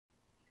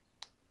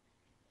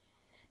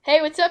Hey,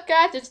 what's up,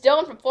 guys? It's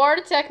Dylan from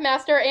Florida Tech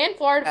Master and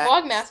Florida Max.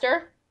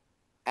 Vlogmaster.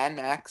 And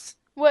Max.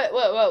 What?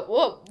 What?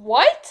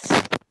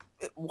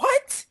 We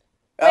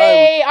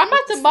Wait, I'm did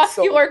not the this the solo.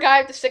 muscular guy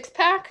with the six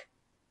pack.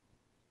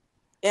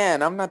 Yeah,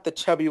 and I'm not the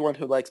chubby one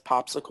who likes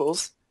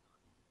popsicles.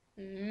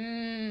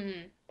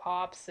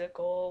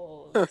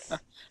 Popsicles.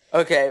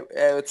 Okay,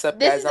 what's up,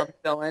 This guys? is, I'm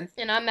Dylan.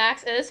 and I'm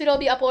Max, and this video will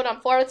be uploaded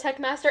on Florida Tech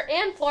Master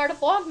and Florida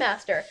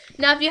Vlogmaster.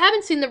 Now, if you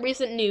haven't seen the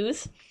recent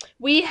news,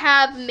 we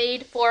have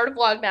made Florida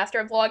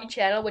Vlogmaster a vlogging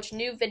channel with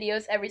new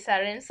videos every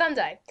Saturday and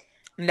Sunday.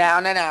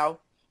 Now.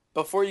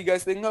 Before you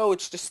guys think, oh,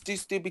 it's just two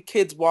stupid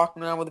kids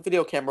walking around with a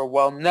video camera.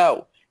 Well,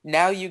 no.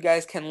 Now you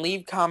guys can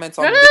leave comments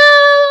No, no, on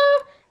no,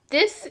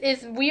 this.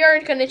 no. We are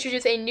going to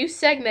introduce a new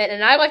segment,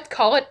 and I like to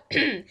call it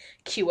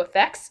Q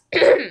Effects.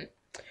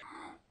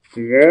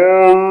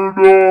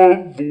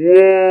 Florida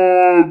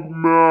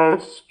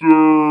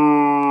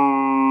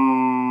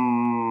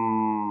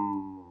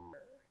Vlogmaster.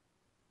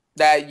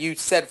 That you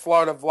said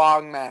Florida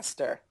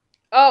Vlogmaster.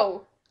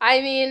 Oh, I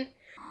mean,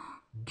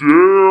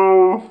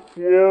 Dare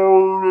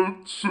Florida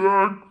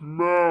Tech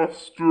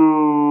Master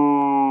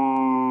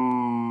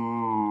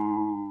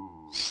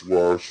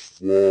slash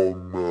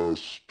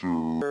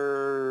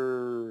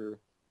Vlogmaster.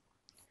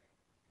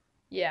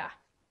 yeah. Oh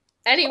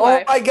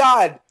Anyway, my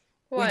god!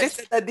 We just what?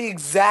 said that at the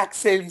exact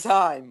same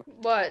time.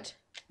 What?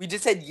 We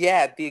just said yeah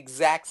at the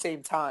exact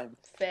same time.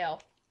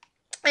 Fail.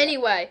 Yeah.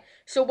 Anyway,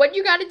 so what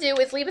you gotta do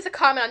is leave us a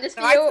comment on this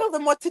Can I video. tell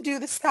them what to do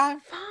this time?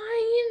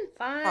 Fine,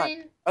 Fine.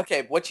 fine.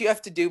 Okay, what you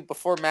have to do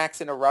before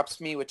Max interrupts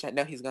me, which I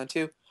know he's going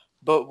to,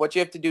 but what you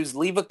have to do is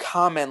leave a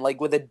comment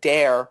like with a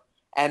dare,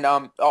 and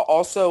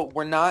also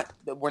we're not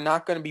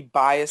going to be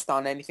biased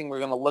on anything. We're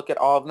going to look at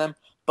all of them.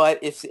 But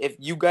if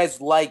you guys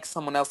like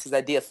someone else's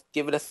idea,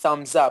 give it a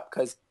thumbs up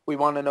because we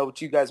want to know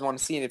what you guys want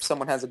to see, and if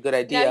someone has a good Now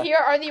idea. here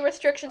are the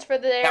restrictions for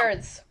the Now,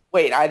 dares.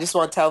 wait, I just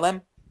want to tell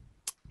them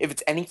if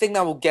it's anything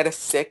that will get us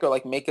sick or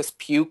like make us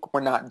puke,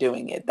 we're not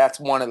doing it. That's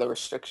one of the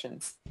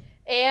restrictions.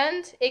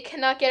 And it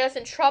cannot get us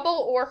in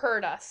trouble or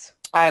hurt us.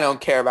 I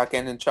don't care about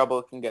getting in trouble.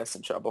 It can get us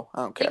in trouble.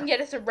 I don't It can care.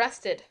 get us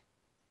arrested.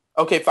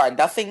 Okay, fine.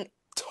 Nothing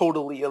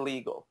totally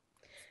illegal.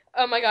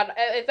 Oh my god,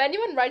 if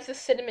anyone writes the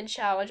cinnamon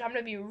challenge, I'm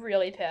gonna be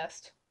really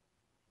pissed.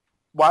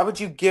 Why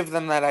would you give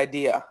them that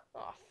idea?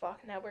 Oh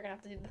fuck, now we're gonna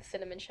have to do the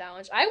cinnamon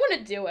challenge. I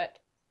wanna do it.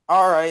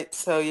 All right,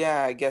 so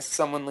yeah, I guess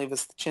someone leave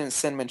us the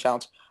cinnamon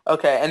challenge.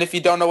 Okay, and if you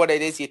don't know what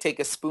it is, you take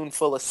a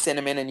spoonful of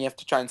cinnamon and you have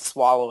to try and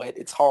swallow it.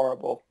 It's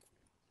horrible.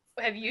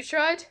 Have you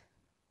tried?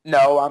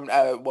 No,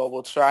 well,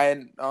 we'll try it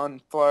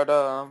on Florida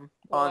on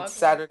Vlog.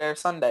 Saturday or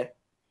Sunday.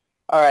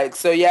 All right,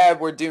 so yeah,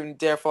 we're doing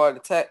Dare Florida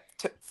Tech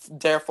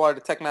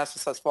Master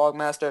slash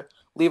Vlogmaster.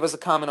 Leave us a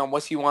comment on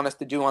what you want us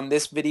to do on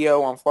this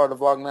video on Florida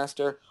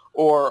Vlogmaster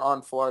or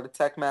on Florida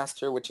Tech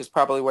Master, which is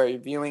probably where you're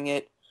viewing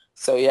it.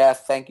 So yeah,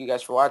 thank you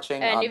guys for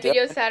watching. And new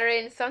videos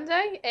Saturday and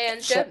Sunday,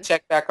 and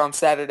Check back on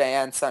Saturday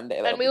and Sunday.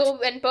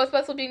 and both of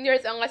us will be doing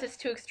theirs unless it's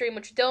too extreme,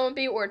 which Dylan will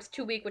be, or it's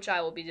too weak, which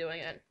I will be doing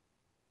it.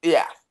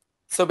 Yeah.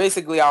 So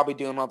basically, I'll be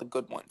doing all the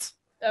good ones.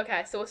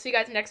 Okay, so we'll see you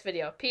guys next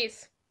video.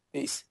 Peace.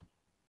 Peace.